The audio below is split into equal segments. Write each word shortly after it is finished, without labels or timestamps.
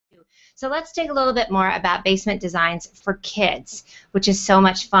So let's dig a little bit more about basement designs for kids, which is so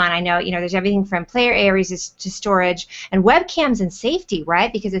much fun. I know, there's everything from player areas to storage and webcams and safety,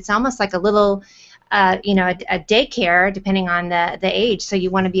 right? Because it's almost like a little, a daycare, depending on the age. So you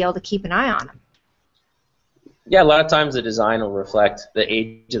want to be able to keep an eye on them. Yeah, a lot of times the design will reflect the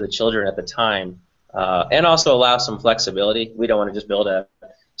age of the children at the time, and also allow some flexibility. We don't want to just build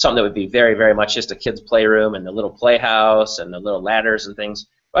something that would be very, very much just a kid's playroom and the little playhouse and the little ladders and things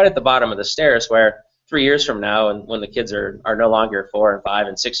right at the bottom of the stairs, where 3 years from now, and when the kids are no longer 4 and 5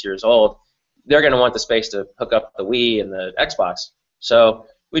 and 6 years old, they're going to want the space to hook up the Wii and the Xbox. So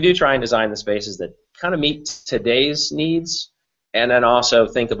we do try and design the spaces that kind of meet today's needs, and then also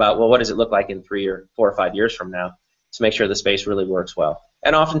think about, well, what does it look like in 3 or 4 or 5 years from now to make sure the space really works well.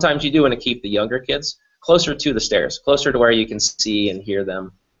 And oftentimes you do want to keep the younger kids closer to the stairs, closer to where you can see and hear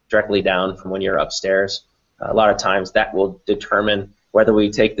them directly down from when you're upstairs. A lot of times that will determine whether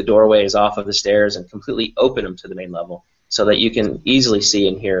we take the doorways off of the stairs and completely open them to the main level so that you can easily see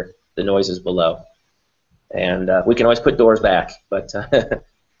and hear the noises below. And we can always put doors back, but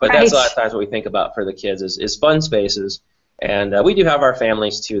but that's a lot of times what we think about for the kids is fun spaces. And we do have our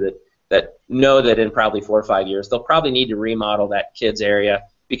families too that know that in probably 4 or 5 years they'll probably need to remodel that kids area,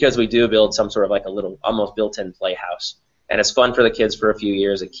 because we do build some sort of like a little almost built-in playhouse. And it's fun for the kids for a few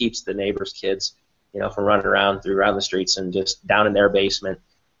years. It keeps the neighbors' kids, from running around the streets and just down in their basement,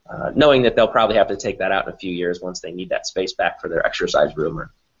 knowing that they'll probably have to take that out in a few years once they need that space back for their exercise room or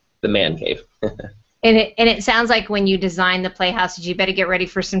the man cave. And it sounds like when you design the playhouses, you better get ready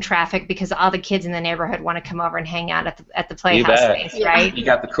for some traffic, because all the kids in the neighborhood want to come over and hang out at the playhouse space, right? You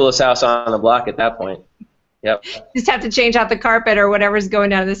got the coolest house on the block at that point. Yep. Just have to change out the carpet or whatever's going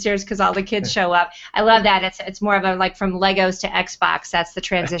down the stairs because all the kids show up. I love that. It's more of a like from Legos to Xbox. That's the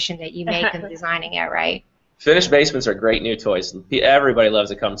transition that you make in designing it, right? Finished basements are great new toys. Everybody loves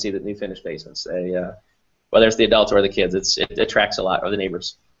to come see the new finished basements. Whether it's the adults or the kids, it attracts a lot of the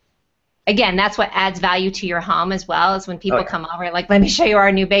neighbors. Again, that's what adds value to your home as well, is when people come over, like, let me show you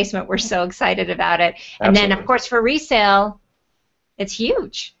our new basement. We're so excited about it. And then, of course, for resale, it's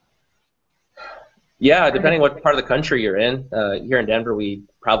huge. Yeah, depending what part of the country you're in. Here in Denver, we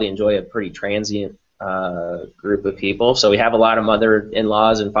probably enjoy a pretty transient group of people. So we have a lot of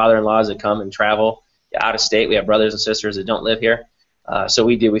mother-in-laws and father-in-laws that come and travel out of state. We have brothers and sisters that don't live here. So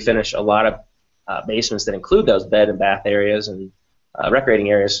we finish a lot of basements that include those bed and bath areas and recreating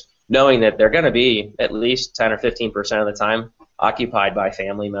areas, knowing that they're going to be at least 10 or 15% of the time occupied by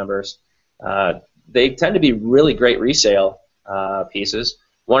family members. They tend to be really great resale pieces.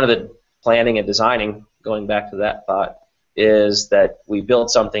 One of the planning and designing, going back to that thought, is that we build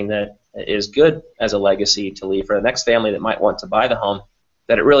something that is good as a legacy to leave for the next family that might want to buy the home,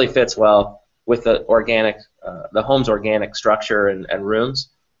 that it really fits well with the home's organic structure and rooms.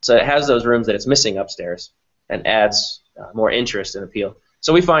 So it has those rooms that it's missing upstairs and adds more interest and appeal.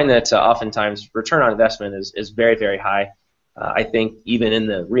 So we find that oftentimes return on investment is very, very high. I think even in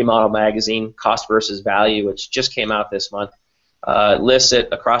the Remodel magazine, Cost versus Value, which just came out this month, lists it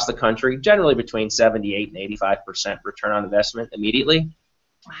across the country, generally between 78 and 85% return on investment immediately.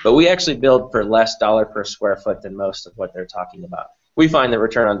 Wow. But we actually build for less dollar per square foot than most of what they're talking about. We find that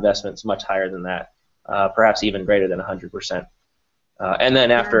return on investment is much higher than that, perhaps even greater than 100%. And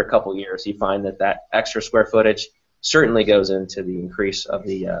then after a couple years, you find that extra square footage certainly goes into the increase of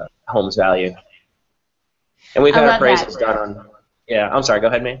the home's value. And we've had appraisals done on. Yeah, I'm sorry. Go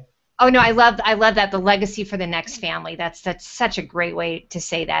ahead, May. Oh no, I love that, the legacy for the next family. That's such a great way to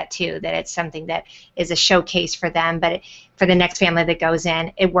say that too. That it's something that is a showcase for them, but for the next family that goes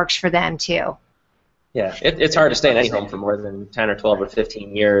in, it works for them too. Yeah, it's hard to stay in any home for more than 10 or 12 or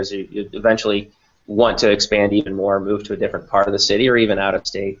 15 years. You eventually want to expand even more, move to a different part of the city or even out of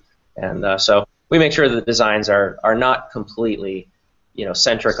state, and so we make sure that the designs are not completely,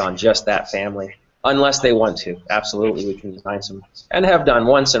 centric on just that family. Unless they want to, absolutely, we can design some, and have done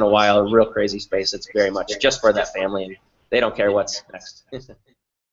once in a while, a real crazy space that's very much just for that family, and they don't care what's next.